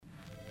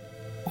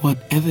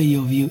Whatever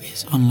your view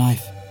is on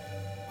life,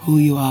 who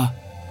you are,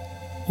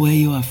 where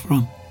you are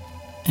from,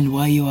 and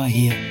why you are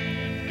here,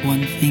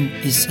 one thing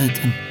is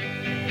certain.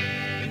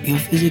 Your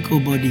physical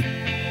body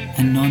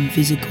and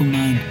non-physical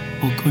mind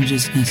or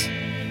consciousness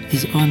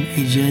is on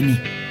a journey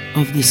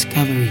of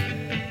discovery.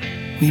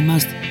 We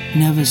must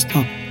never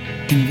stop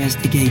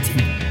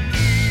investigating,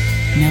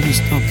 never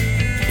stop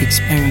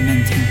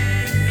experimenting,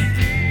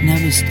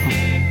 never stop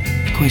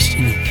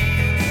questioning.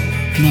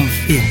 No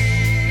fear,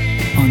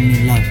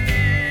 only love.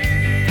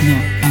 No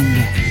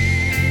anger,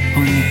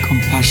 only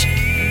compassion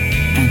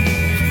and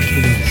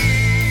forgiveness.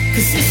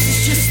 'Cause this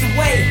is just the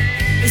way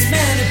it's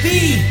meant to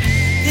be.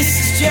 This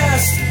is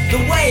just the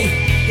way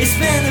it's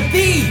meant to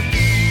be.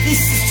 This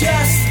is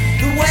just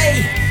the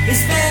way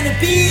it's meant to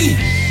be.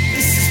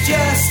 This is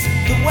just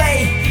the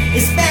way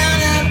it's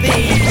meant to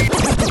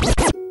be.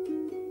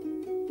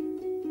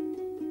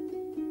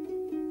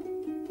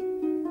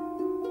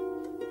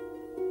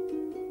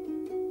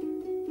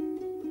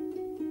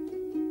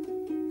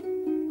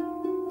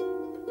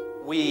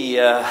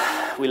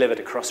 We live at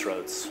a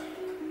crossroads.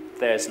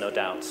 There's no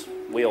doubt.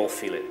 We all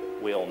feel it.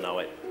 We all know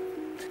it.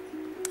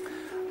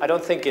 I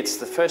don't think it's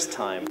the first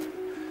time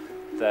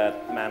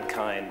that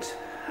mankind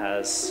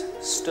has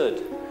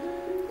stood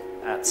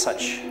at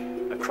such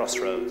a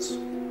crossroads.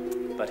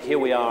 But here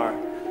we are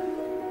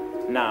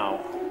now,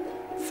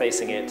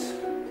 facing it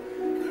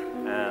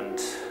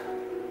and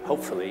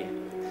hopefully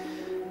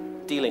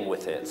dealing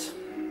with it.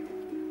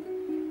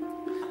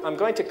 I'm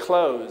going to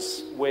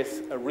close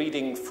with a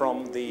reading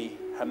from the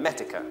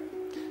Hermetica,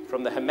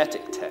 from the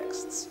Hermetic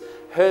texts.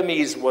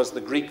 Hermes was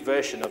the Greek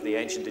version of the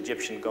ancient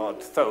Egyptian god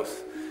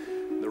Thoth.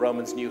 The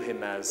Romans knew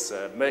him as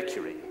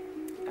Mercury.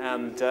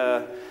 And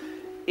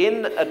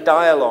in a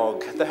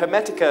dialogue, the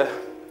Hermetica,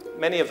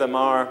 many of them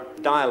are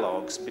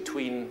dialogues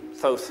between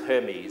Thoth,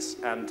 Hermes,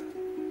 and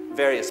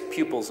various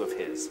pupils of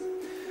his.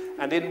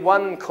 And in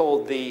one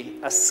called the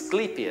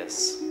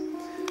Asclepius,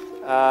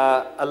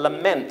 a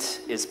lament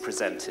is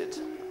presented.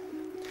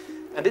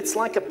 And it's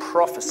like a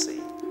prophecy.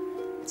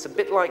 It's a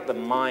bit like the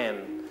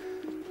Mayan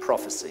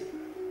prophecy.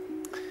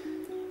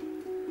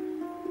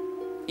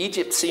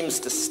 Egypt seems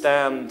to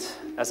stand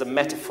as a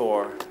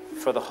metaphor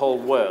for the whole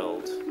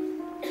world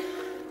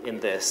in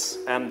this.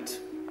 And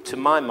to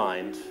my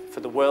mind, for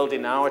the world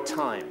in our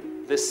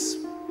time, this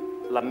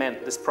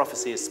lament, this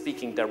prophecy is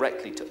speaking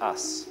directly to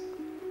us.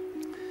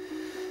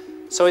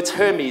 So it's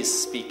Hermes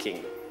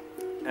speaking.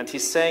 And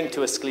he's saying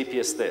to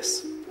Asclepius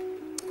this: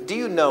 "Do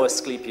you know,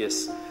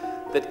 Asclepius,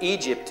 that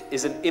Egypt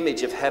is an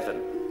image of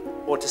heaven?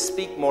 Or to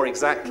speak more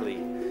exactly,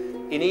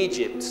 in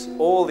Egypt,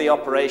 all the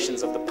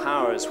operations of the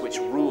powers which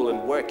rule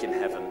and work in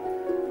heaven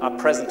are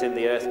present in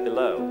the earth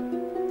below.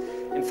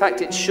 In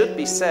fact, it should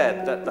be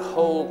said that the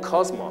whole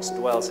cosmos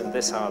dwells in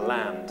this our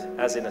land,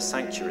 as in a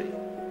sanctuary.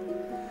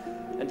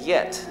 And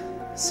yet,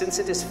 since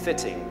it is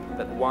fitting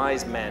that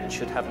wise men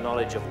should have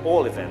knowledge of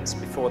all events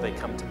before they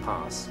come to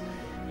pass,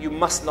 you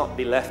must not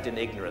be left in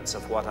ignorance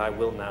of what I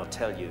will now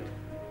tell you.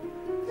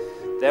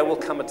 There will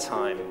come a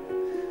time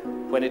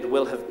when it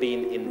will have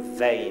been in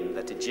vain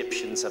that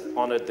Egyptians have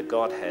honored the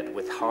Godhead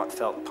with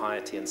heartfelt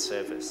piety and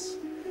service,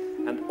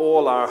 and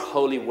all our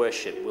holy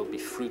worship will be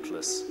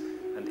fruitless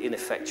and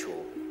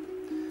ineffectual.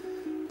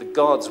 The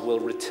gods will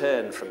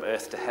return from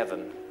earth to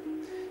heaven.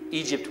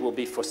 Egypt will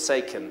be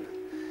forsaken,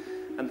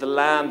 and the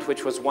land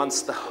which was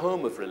once the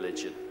home of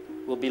religion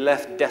will be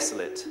left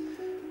desolate,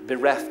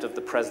 bereft of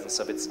the presence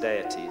of its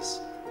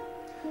deities.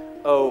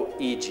 O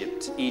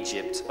Egypt,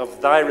 Egypt,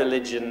 of thy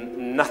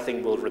religion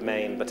nothing will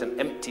remain but an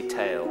empty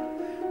tale,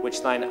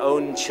 which thine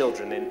own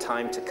children in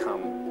time to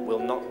come will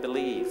not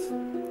believe.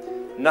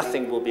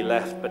 Nothing will be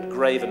left but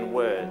graven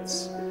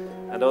words,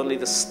 and only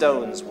the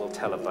stones will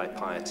tell of thy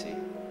piety.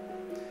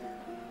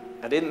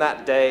 And in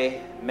that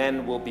day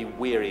men will be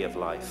weary of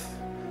life,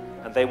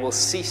 and they will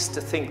cease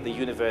to think the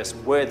universe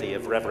worthy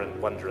of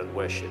reverent wonder and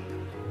worship.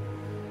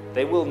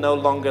 They will no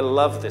longer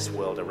love this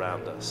world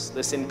around us,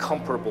 this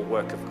incomparable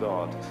work of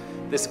God,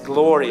 this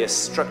glorious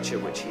structure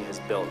which he has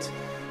built,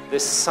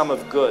 this sum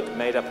of good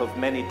made up of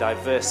many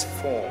diverse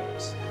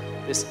forms,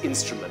 this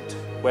instrument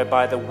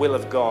whereby the will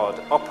of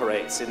God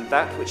operates in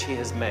that which he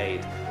has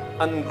made,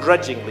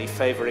 ungrudgingly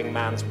favoring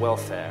man's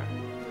welfare,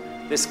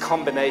 this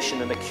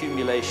combination and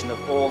accumulation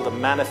of all the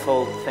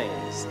manifold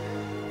things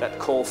that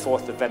call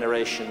forth the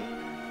veneration,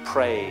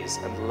 praise,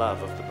 and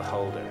love of the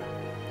beholder.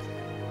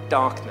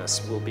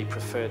 Darkness will be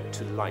preferred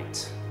to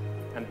light,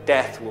 and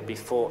death will be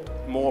thought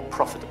more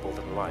profitable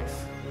than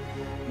life.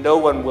 No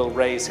one will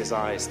raise his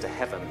eyes to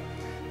heaven.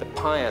 The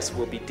pious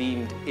will be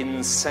deemed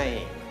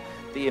insane,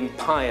 the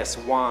impious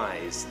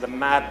wise, the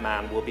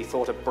madman will be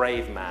thought a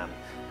brave man,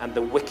 and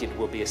the wicked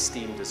will be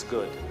esteemed as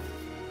good.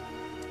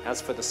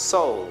 As for the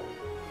soul,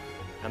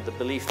 and the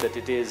belief that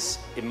it is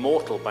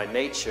immortal by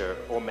nature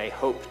or may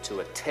hope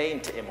to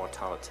attain to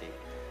immortality,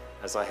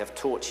 as I have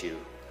taught you,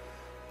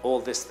 all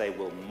this they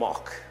will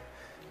mock,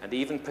 and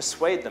even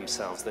persuade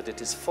themselves that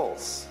it is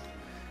false.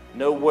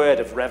 No word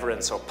of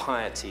reverence or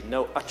piety,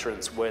 no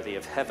utterance worthy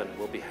of heaven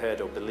will be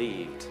heard or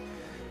believed,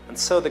 And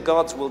so the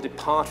gods will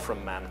depart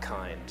from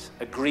mankind,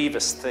 a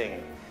grievous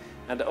thing,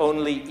 and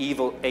only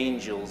evil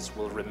angels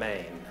will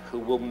remain, who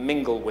will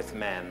mingle with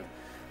men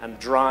and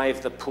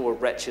drive the poor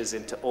wretches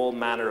into all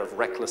manner of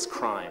reckless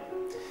crime,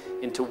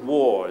 into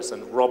wars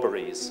and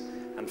robberies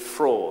and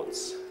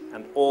frauds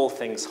and all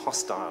things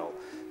hostile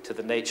to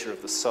the nature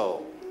of the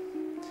soul.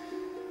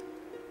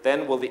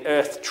 Then will the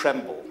earth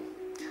tremble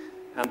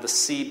and the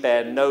sea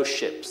bear no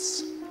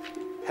ships.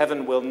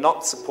 Heaven will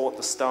not support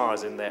the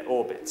stars in their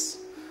orbits.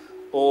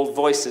 All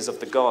voices of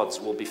the gods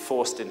will be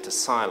forced into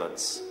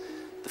silence.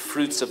 The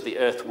fruits of the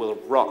earth will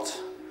rot.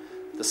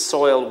 The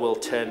soil will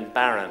turn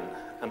barren,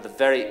 and the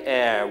very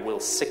air will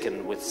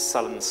sicken with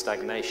sullen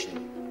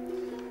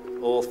stagnation.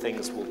 All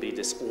things will be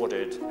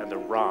disordered and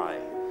awry.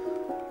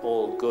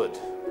 All good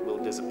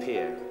will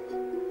disappear.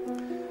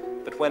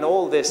 But when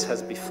all this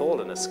has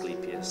befallen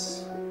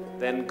Asclepius,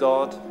 then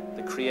God,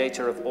 the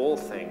creator of all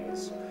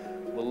things,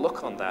 will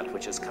look on that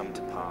which has come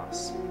to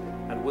pass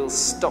and will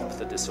stop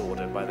the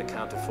disorder by the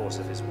counterforce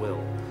of his will,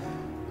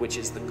 which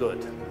is the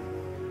good.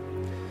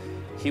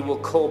 He will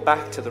call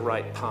back to the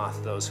right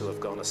path those who have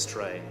gone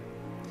astray.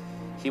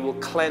 He will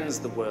cleanse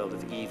the world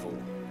of evil,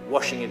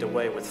 washing it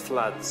away with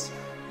floods,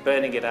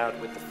 burning it out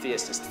with the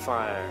fiercest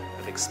fire,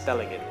 and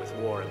expelling it with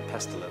war and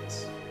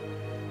pestilence.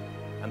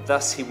 And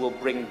thus he will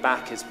bring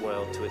back his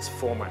world to its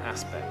former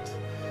aspect,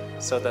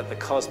 so that the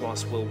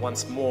cosmos will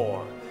once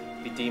more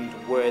be deemed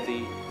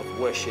worthy of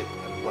worship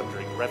and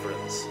wondering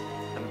reverence.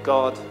 And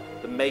God,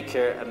 the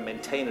maker and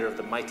maintainer of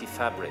the mighty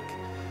fabric,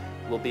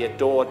 will be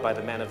adored by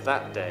the men of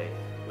that day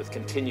with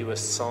continuous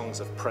songs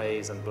of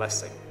praise and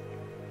blessing.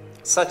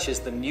 Such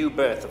is the new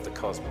birth of the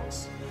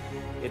cosmos.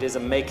 It is a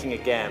making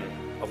again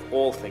of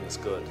all things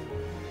good,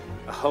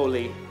 a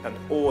holy and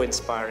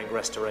awe-inspiring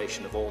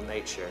restoration of all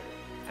nature,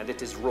 and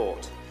it is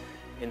wrought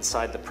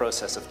inside the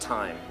process of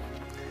time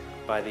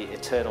by the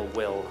eternal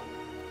will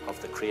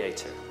of the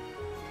Creator.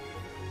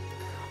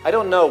 I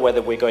don't know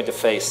whether we're going to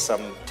face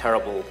some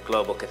terrible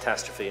global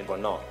catastrophe or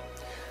not.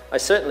 I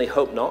certainly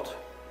hope not.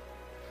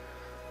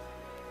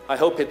 I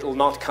hope it will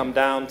not come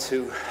down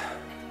to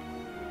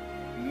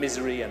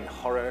misery and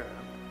horror,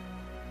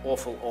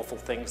 awful, awful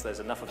things. There's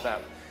enough of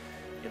that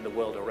in the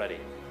world already.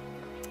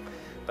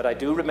 But I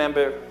do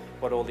remember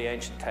what all the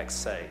ancient texts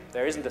say.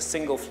 There isn't a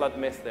single flood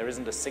myth, there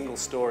isn't a single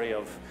story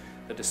of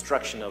the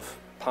destruction of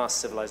past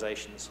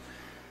civilizations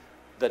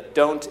that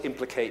don't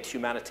implicate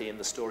humanity in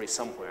the story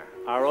somewhere.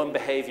 Our own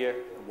behavior,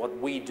 what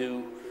we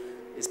do,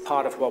 is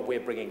part of what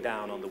we're bringing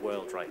down on the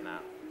world right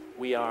now.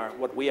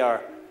 What we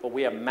are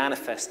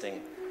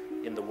manifesting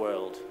in the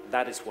world,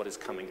 that is what is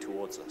coming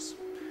towards us.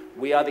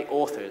 We are the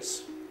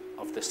authors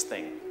of this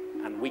thing,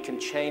 and we can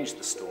change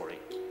the story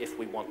if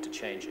we want to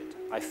change it.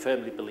 I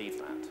firmly believe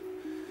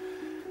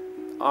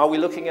that. Are we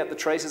looking at the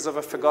traces of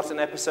a forgotten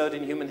episode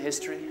in human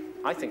history?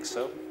 I think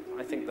so.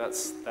 I think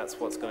that's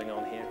what's going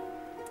on here.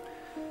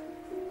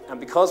 And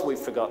because we've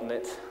forgotten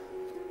it,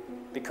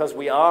 because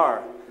we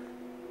are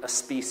a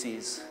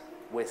species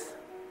with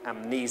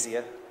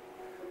amnesia,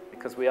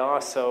 because we are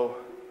so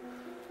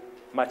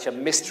much a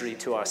mystery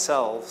to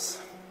ourselves,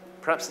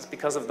 perhaps it's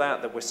because of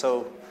that we're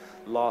so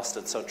lost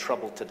and so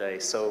troubled today,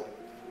 so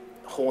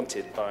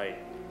haunted by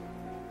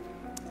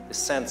this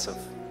sense of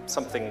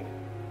something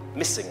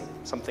missing,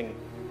 something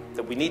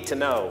that we need to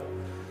know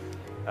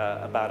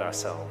about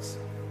ourselves.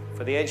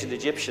 For the ancient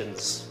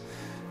Egyptians,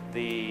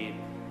 the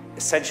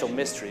essential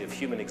mystery of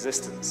human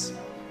existence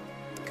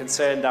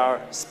concerned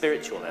our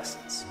spiritual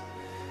essence,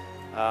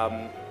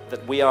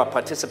 that we are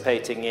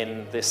participating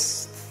in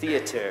this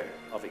theater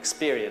of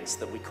experience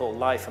that we call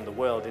life and the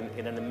world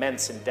in an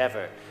immense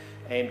endeavor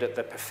aimed at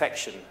the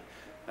perfection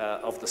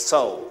of the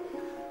soul.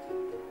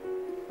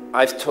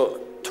 I've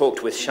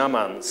talked with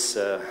shamans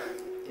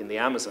in the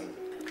Amazon,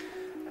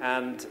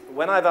 and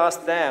when I've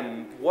asked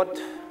them, what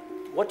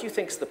do you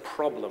think is the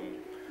problem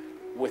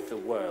with the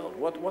world?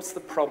 What's the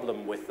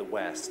problem with the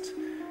West?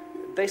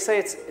 They say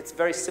it's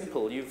very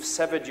simple. You've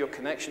severed your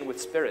connection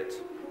with spirit.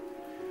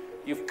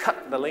 You've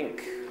cut the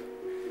link.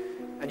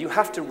 And you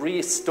have to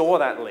restore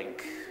that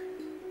link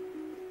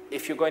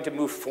if you're going to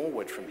move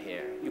forward from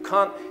here. You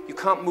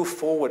can't move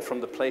forward from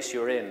the place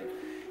you're in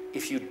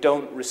if you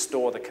don't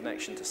restore the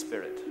connection to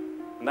spirit.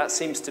 And that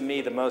seems to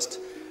me the most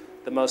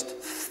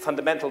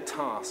fundamental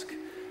task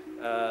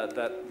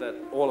that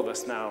all of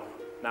us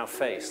now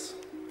face.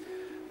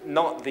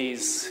 Not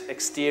these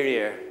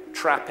exterior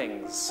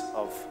trappings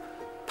of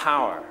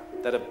power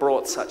that have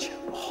brought such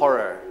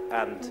horror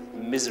and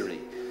misery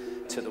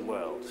to the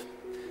world.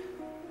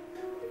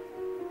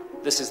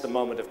 This is the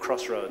moment of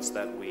crossroads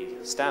that we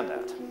stand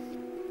at.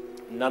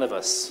 None of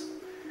us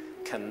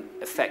can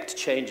effect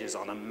changes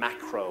on a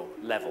macro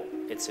level.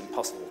 It's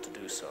impossible to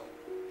do so.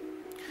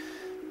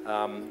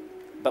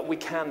 But we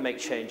can make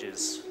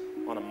changes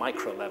on a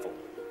micro level.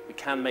 We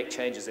can make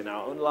changes in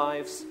our own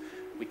lives.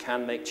 We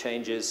can make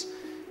changes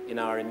in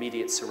our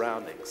immediate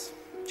surroundings.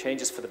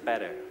 Changes for the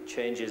better.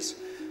 Changes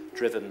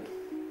driven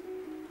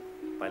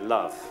by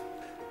love.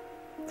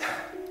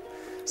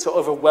 So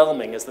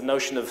overwhelming as the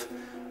notion of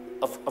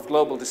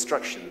global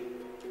destruction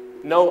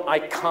No, I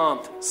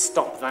can't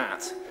stop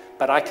that,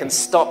 but I can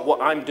stop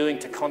what I'm doing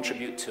to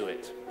contribute to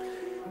it.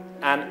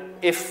 And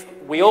if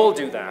we all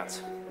do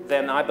that,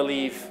 then I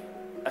believe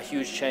a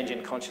huge change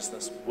in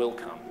consciousness will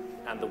come,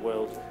 and the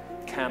world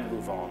can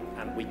move on,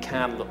 and we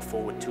can look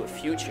forward to a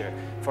future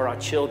for our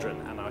children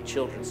and our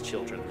children's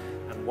children,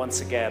 and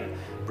once again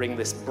bring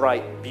this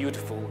bright,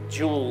 beautiful,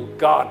 jewel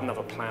garden of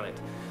a planet,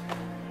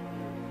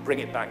 bring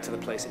it back to the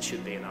place it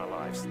should be in our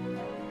lives.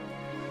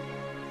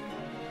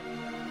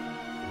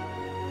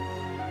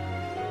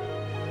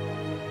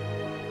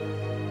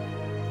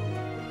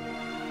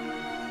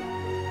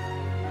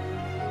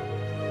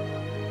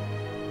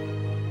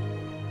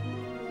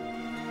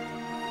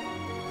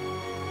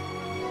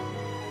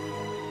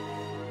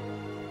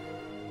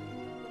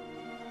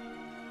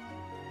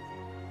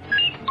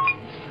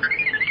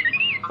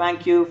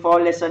 Thank you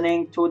for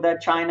listening to the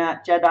China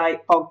Jedi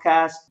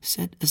podcast.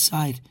 Set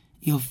aside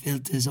your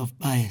filters of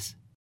bias.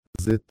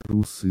 The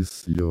truth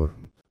is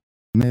learned,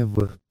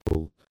 never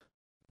told.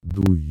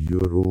 Do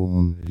your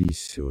own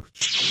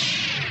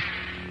research.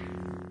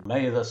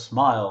 May the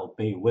smile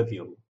be with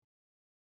you.